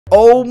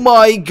Oh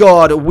my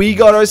god, we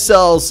got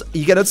ourselves,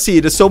 you cannot see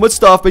it, there's so much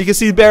stuff, but you can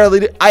see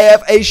barely. I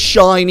have a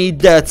shiny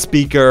Death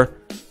Speaker.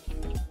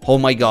 Oh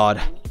my god,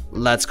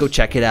 let's go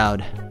check it out.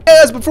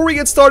 Guys, before we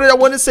get started, I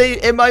want to say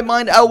in my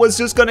mind, I was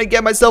just gonna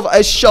get myself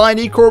a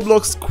shiny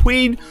Roblox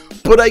Queen,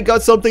 but I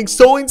got something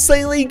so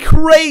insanely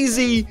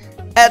crazy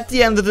at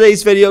the end of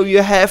today's video.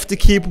 You have to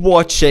keep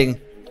watching.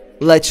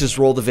 Let's just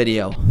roll the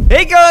video.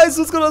 Hey guys,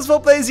 what's going on?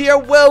 Plays here.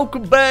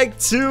 Welcome back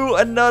to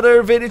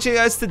another video,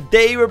 guys.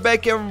 Today we're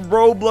back in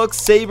Roblox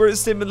Saber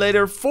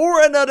Simulator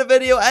for another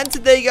video, and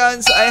today,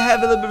 guys, I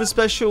have a little bit of a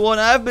special one.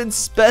 I've been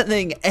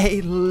spending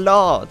a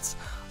lot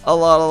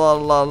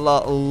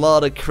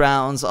of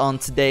crowns on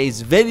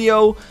today's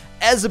video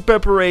as a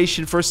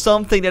preparation for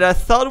something that I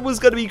thought was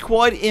going to be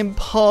quite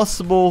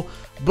impossible,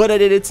 but I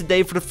did it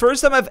today for the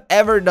first time I've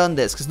ever done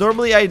this, because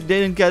normally I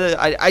didn't get it.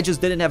 I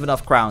just didn't have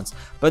enough crowns,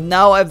 but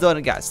now I've done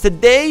it, guys.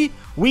 Today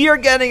we are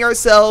getting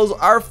ourselves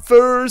our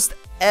first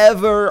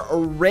ever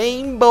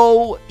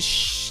rainbow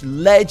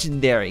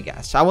legendary,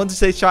 guys. I want to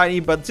say shiny,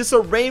 but just a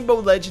rainbow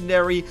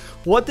legendary.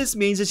 What this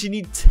means is you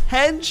need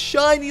 10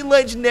 shiny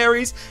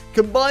legendaries,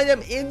 combine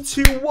them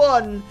into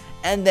one,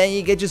 and then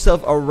you get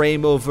yourself a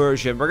rainbow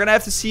version. We're gonna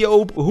have to see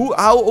how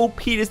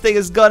OP this thing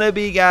is gonna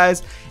be,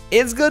 guys.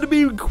 It's gonna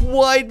be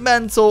quite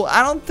mental.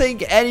 I don't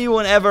think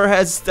anyone ever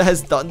has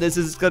done this.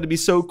 It's gonna be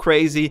so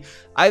crazy.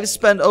 I've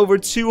spent over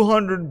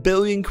 200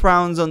 billion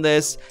crowns on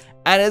this,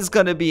 and it's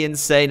gonna be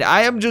insane.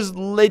 I am just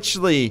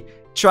literally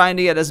trying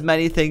to get as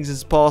many things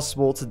as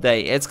possible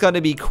today. It's gonna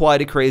be quite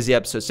a crazy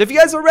episode. So if you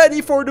guys are ready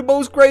for the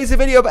most crazy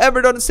video I've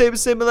ever done in Saber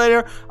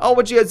Simulator, I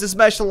want you guys to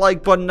smash the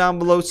like button down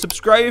below,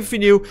 subscribe if you're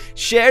new,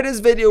 share this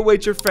video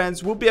with your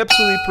friends, would be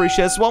absolutely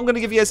appreciated. So I'm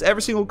gonna give you guys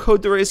every single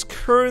code there is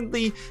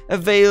currently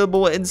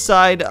available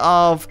inside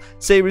of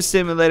Saber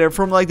Simulator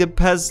from like the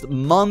past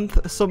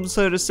month, some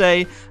sort of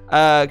say,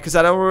 because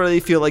I don't really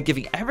feel like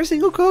giving every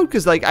single code,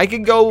 because like I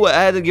can go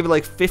ahead and give it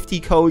like 50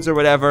 codes or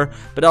whatever,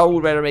 but I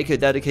would rather make a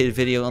dedicated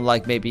video and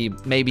like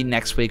maybe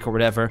next week or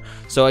whatever,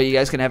 so you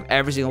guys can have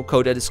every single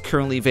code that is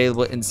currently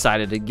available inside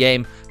of the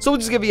game. So we'll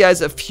just give you guys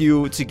a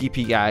few to keep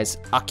you guys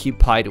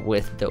occupied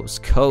with those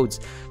codes.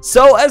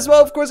 So as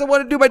well, of course, I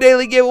want to do my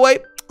daily giveaway.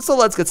 So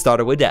let's get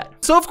started with that.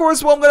 So of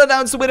course, well, I'm going to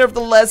announce the winner of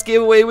the last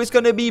giveaway, which is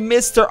going to be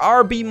Mr.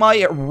 RB My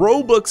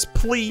Roblox,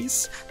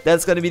 please.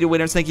 That's going to be the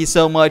winner. Thank you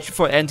so much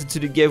for entering to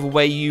the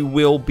giveaway. You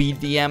will be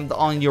DM'd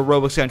on your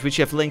Roblox account, which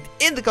you have linked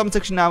in the comment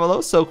section down below.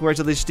 So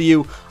congratulations to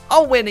you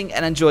on winning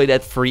and enjoy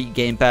that free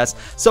Game Pass.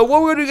 So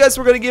what we're going to do, guys,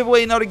 we're going to give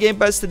away another Game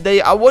Pass today.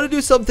 I want to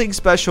do something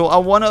special. I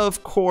want to,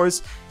 of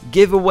course,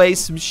 give away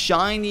some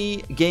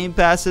shiny Game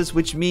Passes,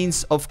 which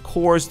means, of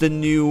course, the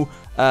new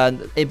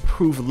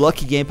improved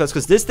lucky Game Pass,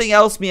 because this thing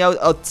helps me out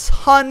a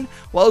ton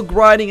while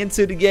grinding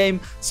into the game.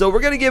 So we're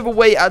gonna give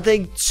away, I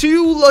think,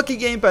 2 lucky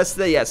Game Pass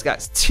today. Yes,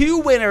 guys, 2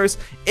 winners.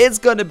 It's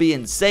gonna be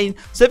insane.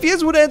 So if you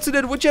guys want to enter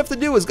that, what you have to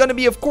do is gonna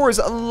be, of course,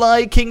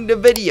 liking the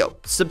video,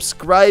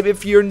 subscribe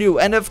if you're new,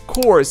 and of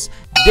course,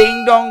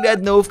 ding dong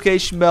that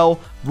notification bell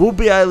will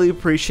be highly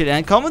appreciated,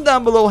 and comment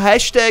down below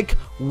hashtag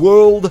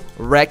world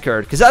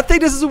record, because I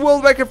think this is a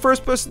world record,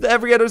 first person to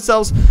ever get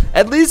ourselves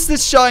at least the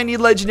shiny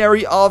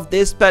legendary of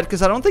this pet,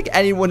 because I don't think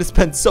anyone has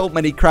spent so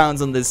many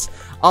crowns on this.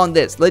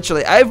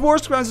 Literally, I have more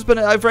crowns to spend.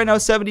 I have right now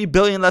 70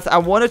 billion left. I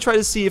want to try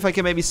to see if I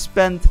can maybe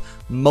spend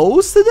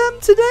most of them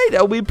today.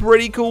 That would be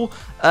pretty cool,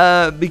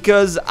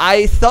 because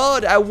I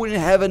thought I wouldn't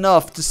have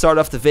enough to start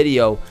off the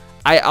video.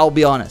 I'll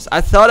be honest,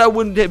 I thought I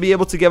wouldn't be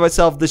able to get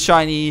myself the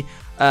shiny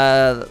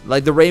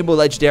like the rainbow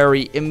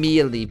legendary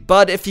immediately,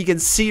 but if you can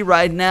see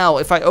right now,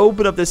 if I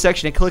open up this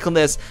section and click on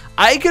this,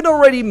 I can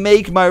already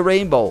make my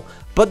rainbow.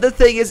 But the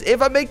thing is,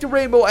 if I make the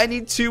rainbow, I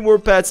need 2 more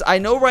pets. I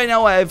know right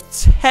now I have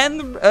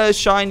 10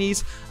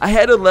 shinies. I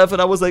had 11.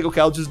 I was like, okay,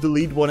 I'll just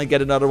delete one and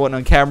get another one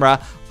on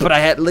camera. But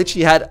I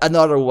literally had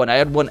another one. I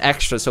had 1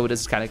 extra, so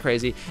this is kind of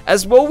crazy.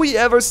 As well, we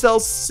ever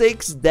sell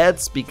 6 Death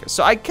Speakers.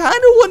 So I kind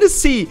of want to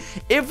see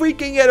if we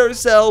can get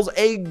ourselves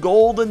a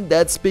golden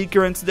Death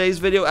Speaker in today's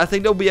video. I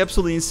think that'll be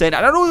absolutely insane.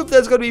 I don't know if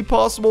that's going to be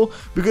possible,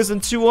 because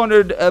in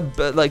 200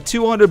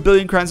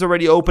 billion crowns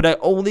already open, I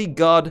only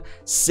got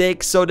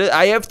 6. So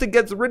I have to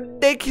get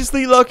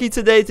ridiculously lucky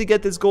today to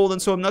get this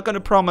golden, so I'm not going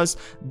to promise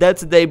that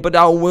today, but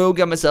I will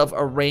get myself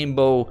a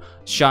rainbow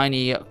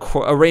shiny,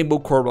 a rainbow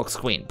Roblox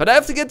Queen. But I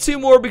have to get 2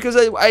 more, because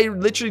I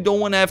literally don't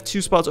want to have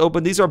 2 spots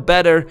open. These are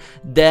better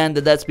than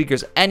the Death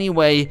Speakers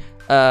anyway.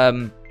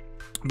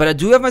 But I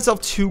do have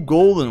myself 2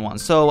 golden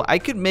ones, so I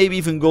could maybe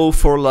even go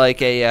for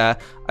like a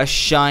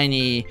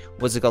shiny,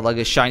 what's it called, like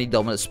a shiny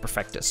Dominus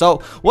Perfecta.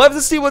 So we'll have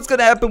to see what's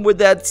gonna happen with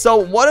that. So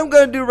what I'm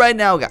gonna do right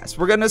now, guys,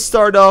 we're gonna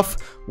start off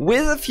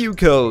with a few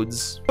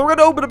codes. So we're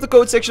gonna open up the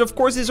code section. Of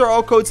course, these are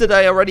all codes that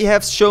I already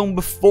have shown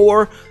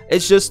before.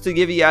 It's just to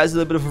give you guys a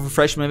little bit of a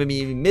refreshment. Maybe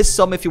you missed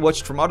some if you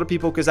watched from other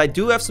people, because I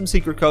do have some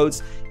secret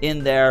codes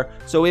in there.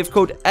 So we have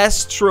code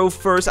Astro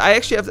first.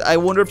 I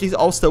wonder if these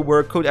all still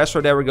work. Code Astro,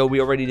 there we go. We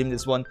already did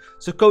this one.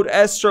 So code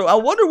Astro. I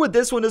wonder what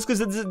this one is, because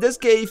this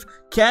gave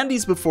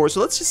candies before. So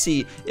let's just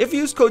see. if you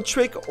use code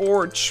trick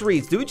or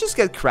treat, do we just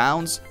get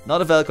crowns?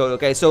 Not a valid code.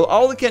 Okay, so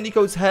all the candy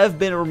codes have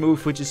been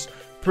removed, which is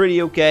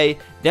pretty okay.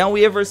 Then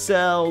we have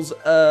ourselves,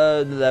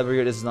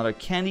 this is another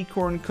candy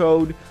corn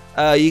code.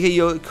 You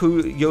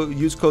can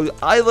use code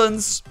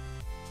islands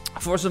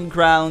for some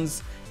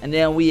crowns. And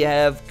then we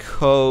have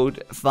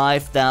code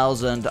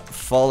 5,000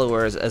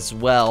 followers as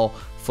well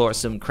for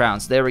some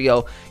crowns. There we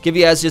go. Give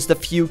you guys just a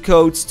few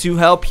codes to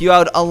help you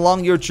out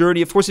along your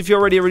journey. Of course, if you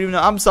already know,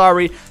 I'm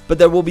sorry, but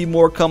there will be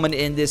more coming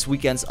in this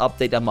weekend's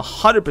update. I'm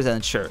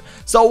 100% sure.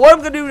 So what I'm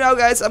going to do now,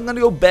 guys, I'm going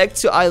to go back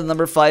to island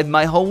number 5,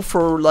 my home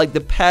for like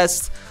the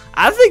past,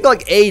 I think,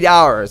 like 8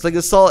 hours, like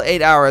a solid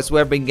 8 hours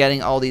where I've been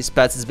getting all these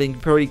pets. It's been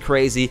pretty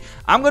crazy.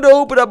 I'm going to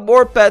open up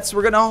more pets.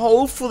 We're going to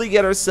hopefully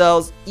get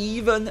ourselves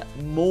even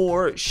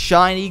more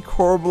shiny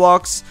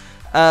Roblox.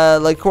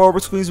 Like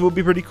Roblox queens will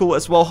be pretty cool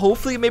as well.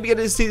 Hopefully, maybe get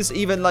to see this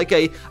even like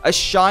a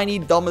shiny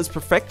Dominus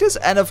Perfectus,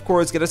 and of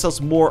course, get ourselves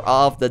more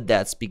of the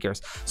Death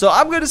Speakers. So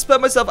I'm going to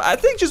spend myself, I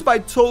think, just by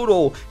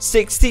total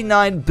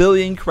 69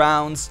 billion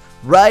crowns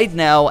right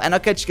now, and I'll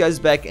catch you guys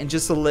back in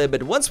just a little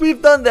bit once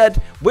we've done that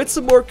with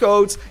some more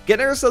codes,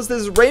 getting ourselves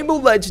this rainbow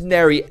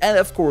legendary, and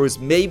of course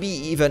maybe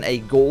even a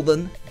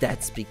golden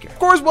Death Speaker. Of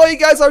course, while you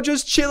guys are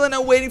just chilling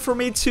and waiting for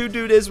me to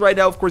do this right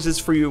now, of course it's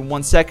for you in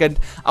 1 second,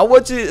 I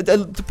want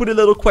to put a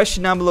little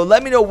question down below.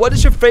 Let me know, what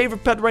is your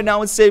favorite pet right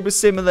now in Saber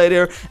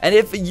Simulator, and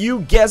if you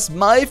guess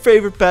my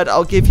favorite pet,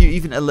 I'll give you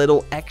even a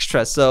little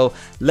extra. So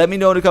let me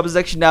know in the comment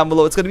section down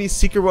below. It's gonna be a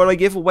secret what I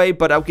give away,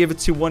 but I'll give it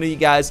to one of you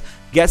guys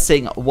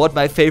guessing what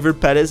my favorite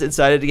pet is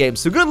inside of the game.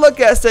 So good luck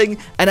guessing,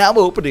 and I'm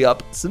opening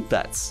up some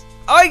pets.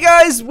 Alright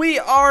guys, we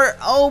are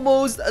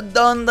almost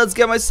done. Let's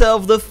get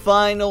myself the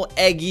final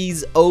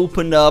eggies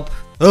opened up.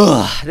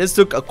 Ugh, this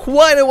took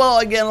quite a while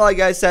again.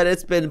 Like I said,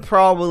 it's been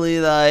probably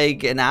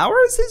like an hour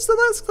since the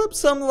last clip,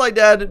 something like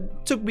that.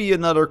 It took me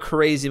another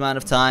crazy amount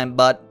of time,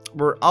 but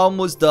we're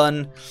almost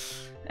done.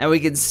 And we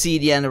can see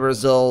the end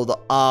result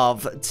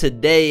of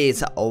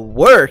today's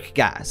work,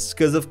 guys.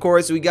 Because, of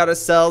course, we got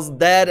ourselves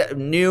that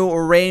new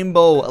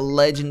rainbow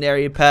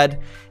legendary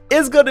pet.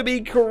 It's going to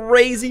be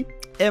crazy,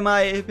 in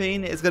my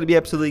opinion. It's going to be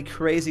absolutely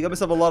crazy. Got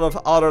myself a lot of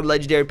other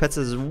legendary pets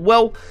as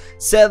well.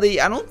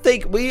 Sadly, I don't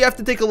think, we have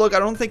to take a look. I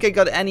don't think I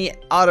got any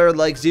other,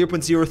 like,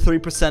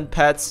 0.03%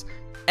 pets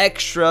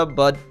extra,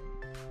 but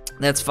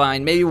that's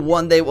fine. Maybe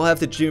one day we'll have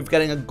to dream of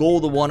getting a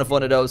golden one of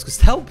one of those, because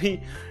that'll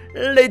be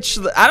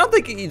literally, I don't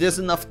think there's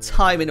enough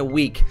time in a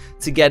week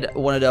to get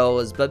one of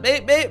those, but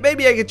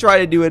maybe I could try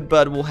to do it,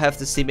 but we'll have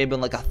to see, maybe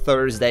on like a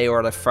Thursday or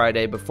a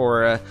Friday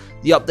before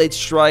the update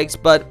strikes,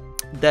 but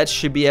that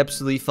should be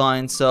absolutely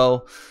fine.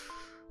 So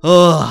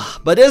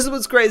but this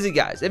was crazy,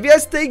 guys. If you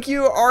guys think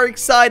you are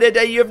excited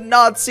and you have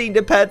not seen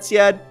the pets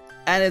yet,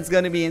 and it's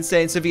gonna be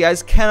insane, so if you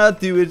guys cannot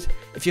do it,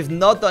 if you've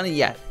not done it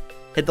yet,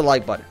 hit the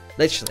like button.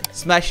 Literally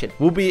smash it.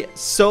 Will be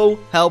so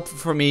helpful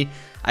for me.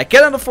 I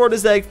cannot afford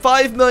this egg.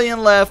 5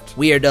 million left.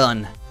 We are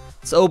done.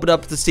 Let's open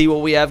up to see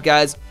what we have,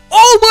 guys.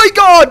 Oh my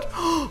god!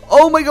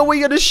 Oh my god, we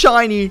got a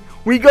shiny.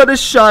 We got a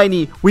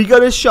shiny. We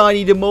got a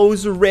shiny, the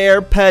most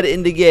rare pet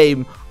in the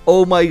game.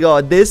 Oh my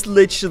god, this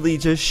literally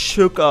just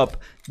shook up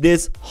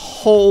this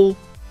whole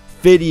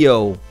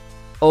video.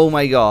 Oh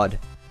my god.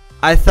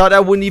 I thought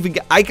I wouldn't even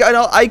get, I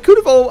could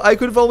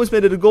have almost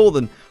made it a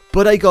golden,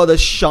 but I got a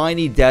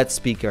shiny Death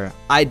Speaker.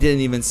 I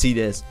didn't even see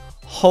this.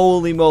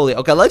 Holy moly.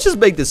 Okay, let's just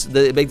make this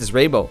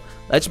rainbow.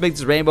 Let's make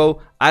this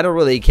rainbow. I don't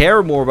really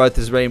care more about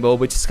this rainbow,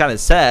 which is kind of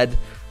sad.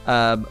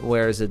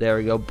 Where is it? There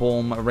we go.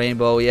 Boom.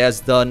 Rainbow.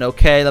 Yes, done.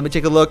 Okay, let me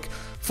take a look.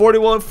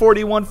 41,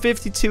 41,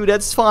 52.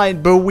 That's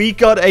fine. But we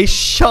got a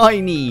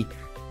shiny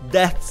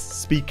Death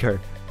Speaker.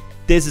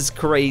 This is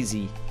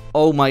crazy.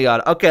 Oh my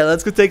god. Okay,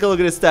 let's go take a look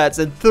at the stats.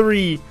 And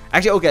 3.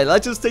 Actually, okay,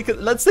 let's take a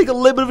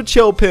little bit of a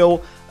chill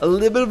pill.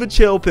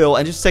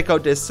 And just check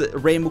out this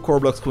Rainbow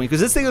Roblox Queen, because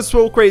this thing is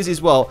so crazy as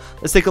well.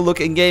 Let's take a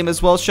look in game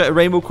as well.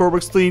 Rainbow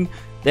Roblox Queen.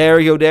 There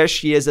we go. There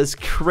she is. That's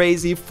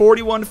crazy.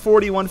 41,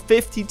 41,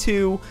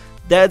 52.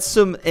 That's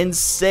some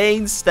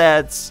insane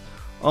stats.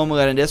 Oh my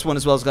god, and this one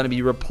as well is going to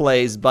be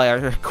replaced by our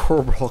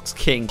Roblox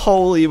King.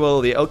 Holy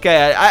moly.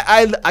 Okay,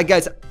 I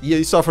guys,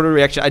 you saw from the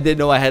reaction, I didn't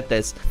know I had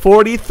this.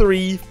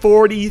 43,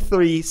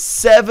 43,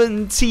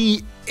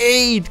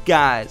 78,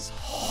 guys.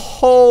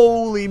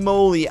 Holy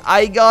moly.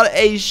 I got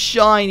a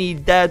shiny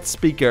Death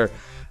Speaker.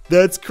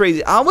 That's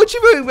crazy. How much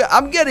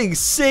I'm getting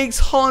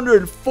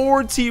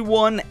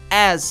 641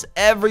 S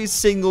every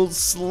single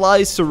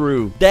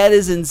sliceroo. That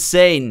is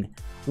insane.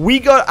 We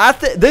got,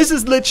 this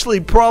is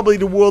literally probably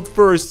the world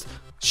first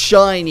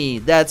shiny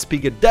Death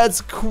Speaker. That's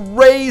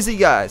crazy,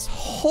 guys.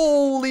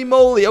 Holy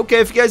moly.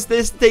 Okay, if you guys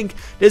think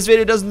this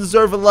video doesn't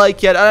deserve a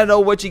like yet, I don't know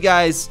what you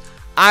guys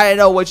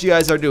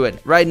are doing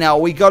right now.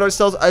 We got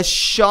ourselves a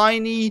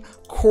shiny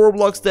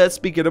Roblox Dead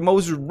Speaker, the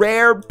most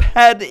rare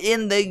pet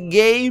in the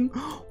game?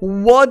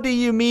 What do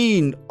you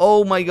mean?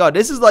 Oh my god,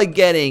 this is like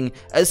getting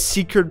a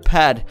secret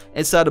pet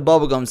inside a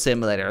bubblegum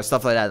simulator or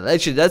stuff like that.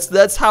 Actually,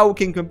 that's how we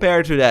can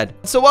compare to that.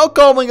 So while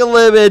calming a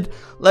little bit,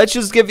 let's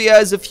just give you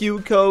guys a few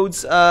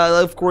codes.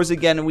 Of course,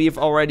 again, we've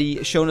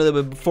already shown a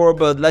little bit before,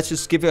 but let's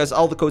just give you guys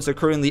all the codes that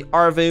currently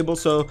are available.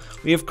 So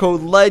we have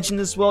code Legend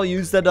as well.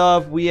 Use that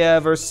up. We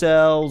have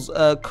ourselves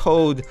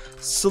code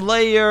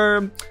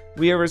Slayer.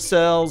 We have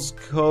ourselves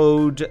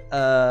code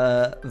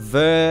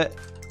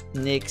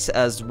Nix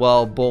as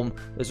well. Boom.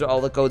 Those are all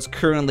the codes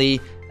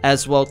currently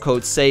as well.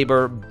 Code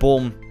Saber.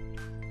 Boom.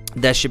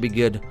 That should be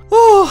good.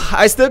 Oh,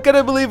 I still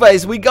can't believe,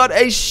 guys, we got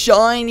a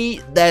shiny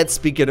Dead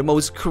Speaker, the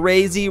most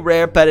crazy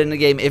rare pet in the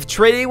game. If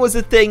trading was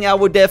a thing, I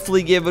would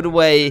definitely give it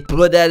away,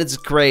 but that is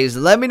crazy.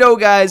 Let me know,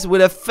 guys,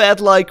 with a fat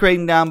like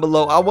rating down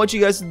below. I want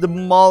you guys to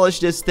demolish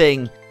this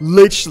thing.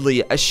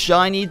 Literally, a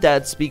shiny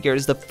Dead Speaker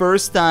is the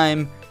first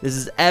time this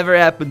has ever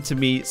happened to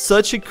me.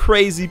 Such a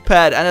crazy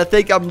pet, and I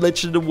think I'm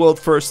literally the world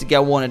first to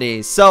get one of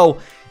these. So,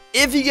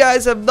 if you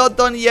guys have not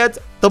done it yet,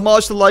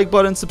 demolish the like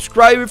button,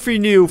 subscribe if you're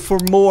new for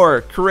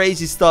more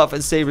crazy stuff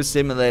in Saber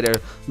Simulator.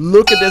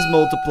 Look at this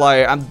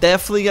multiplier. I'm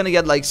definitely gonna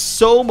get like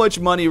so much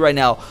money right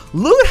now.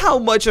 Look at how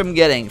much I'm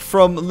getting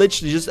from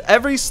literally just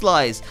every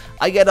slice.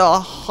 I get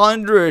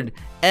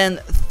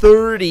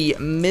 130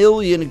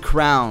 million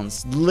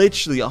crowns.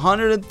 Literally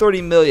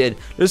 130 million.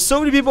 There's so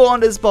many people on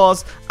this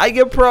boss. I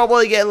could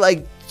probably get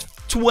like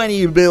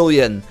 20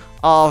 billion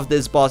off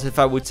this boss if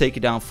I would take it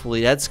down fully.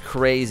 That's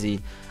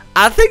crazy.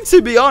 I think,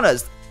 to be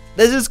honest,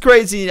 this is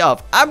crazy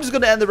enough. I'm just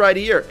going to end it right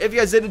here. If you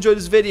guys did enjoy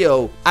this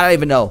video, I don't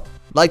even know.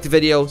 Like the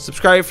video,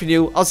 subscribe if you're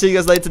new. I'll see you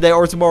guys later today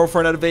or tomorrow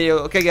for another video.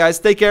 Okay, guys,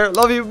 take care.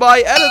 Love you.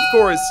 Bye. And, of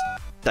course,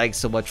 thanks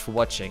so much for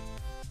watching.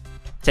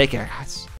 Take care, guys.